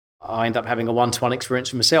I ended up having a one-to-one experience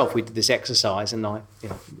for myself. We did this exercise, and I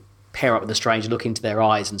pair up with a stranger, look into their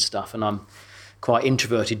eyes and stuff. And I'm quite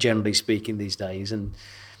introverted, generally speaking, these days. And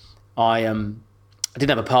I didn't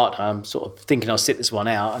have a partner. I'm sort of thinking I'll sit this one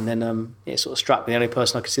out. And then it sort of struck me. The only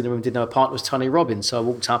person I could see in the room who didn't have a partner was Tony Robbins. So I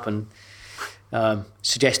walked up and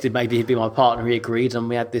suggested maybe he'd be my partner. He agreed. And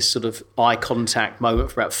we had this sort of eye contact moment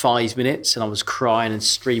for about 5 minutes. And I was crying and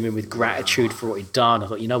streaming with gratitude for what he'd done. I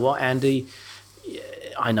thought, you know what, Andy?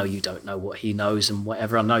 I know you don't know what he knows and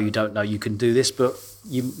whatever. I know you don't know you can do this, but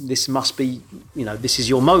this must be, this is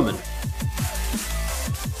your moment.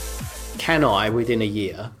 Can I, within a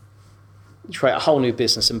year, create a whole new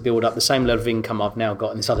business and build up the same level of income I've now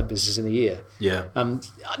got in this other business in a year? Yeah.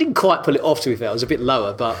 I didn't quite pull it off, to be fair. I was a bit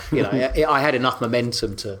lower, but I had enough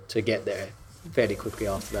momentum to get there fairly quickly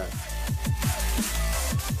after that.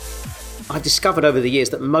 I've discovered over the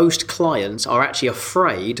years that most clients are actually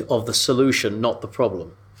afraid of the solution, not the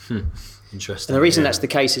problem. Interesting. And the reason that's the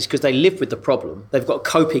case is because they live with the problem. They've got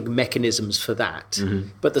coping mechanisms for that.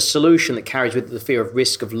 Mm-hmm. But the solution that carries with it the fear of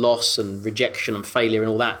risk, of loss and rejection and failure and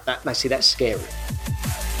all that that's scary.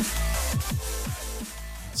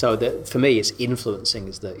 So for me, it's influencing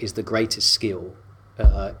is the greatest skill.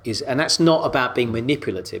 And that's not about being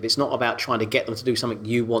manipulative. It's not about trying to get them to do something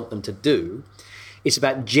you want them to do. It's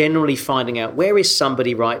about generally finding out where is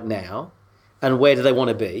somebody right now and where do they want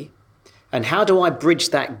to be, and how do I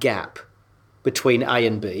bridge that gap between A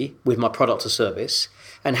and B with my product or service,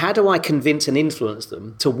 and how do I convince and influence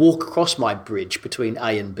them to walk across my bridge between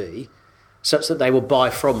A and B such that they will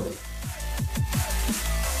buy from me.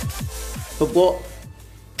 But what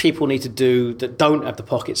people need to do that don't have the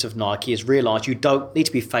pockets of Nike is realise you don't need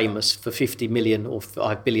to be famous for 50 million or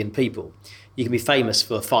 5 billion people. You can be famous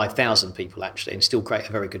for 5,000 people, actually, and still create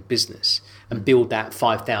a very good business and build that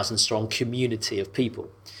 5,000 strong community of people.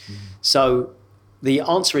 Mm. So the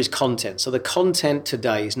answer is content. So the content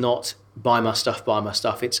today is not buy my stuff.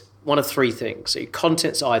 It's one of three things. So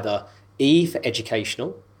content's either E for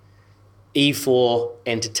educational, E for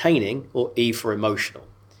entertaining, or E for emotional.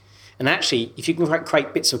 And actually, if you can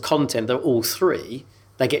create bits of content that are all three,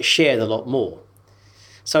 they get shared a lot more.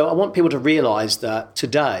 So I want people to realise that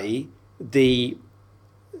today, the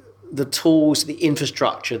tools, the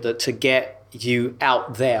infrastructure that to get you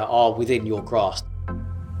out there are within your grasp.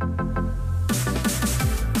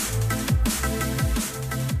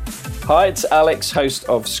 Hi, it's Alex, host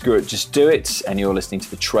of Screw It, Just Do It, and you're listening to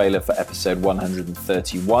the trailer for episode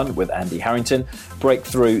 131 with Andy Harrington,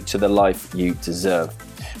 Breakthrough to the Life You Deserve.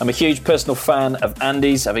 I'm a huge personal fan of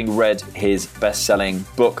Andy's, having read his best-selling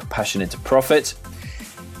book, Passion into Profit.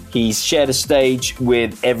 He's shared a stage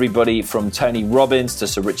with everybody from Tony Robbins to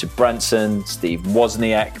Sir Richard Branson, Steve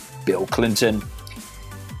Wozniak, Bill Clinton.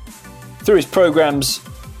 Through his programs,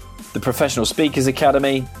 the Professional Speakers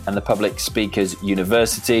Academy and the Public Speakers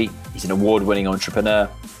University, he's an award-winning entrepreneur,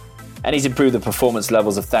 and he's improved the performance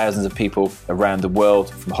levels of thousands of people around the world,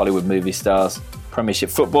 from Hollywood movie stars, Premiership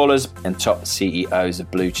footballers, and top CEOs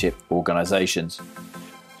of blue-chip organisations.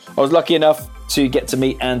 I was lucky enough to get to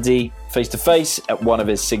meet Andy face-to-face at one of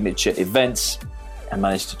his signature events and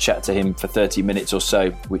managed to chat to him for 30 minutes or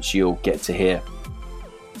so, which you'll get to hear.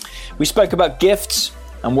 We spoke about gifts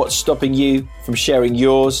and what's stopping you from sharing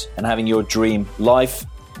yours and having your dream life.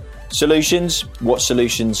 Solutions, what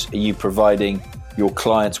solutions are you providing your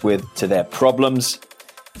clients with to their problems?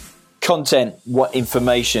 Content, what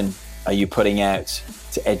information are you putting out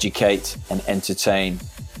to educate and entertain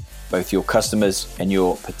both your customers and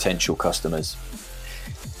your potential customers?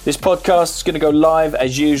 This podcast is going to go live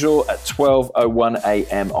as usual at 12:01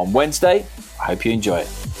 a.m. on Wednesday. I hope you enjoy it.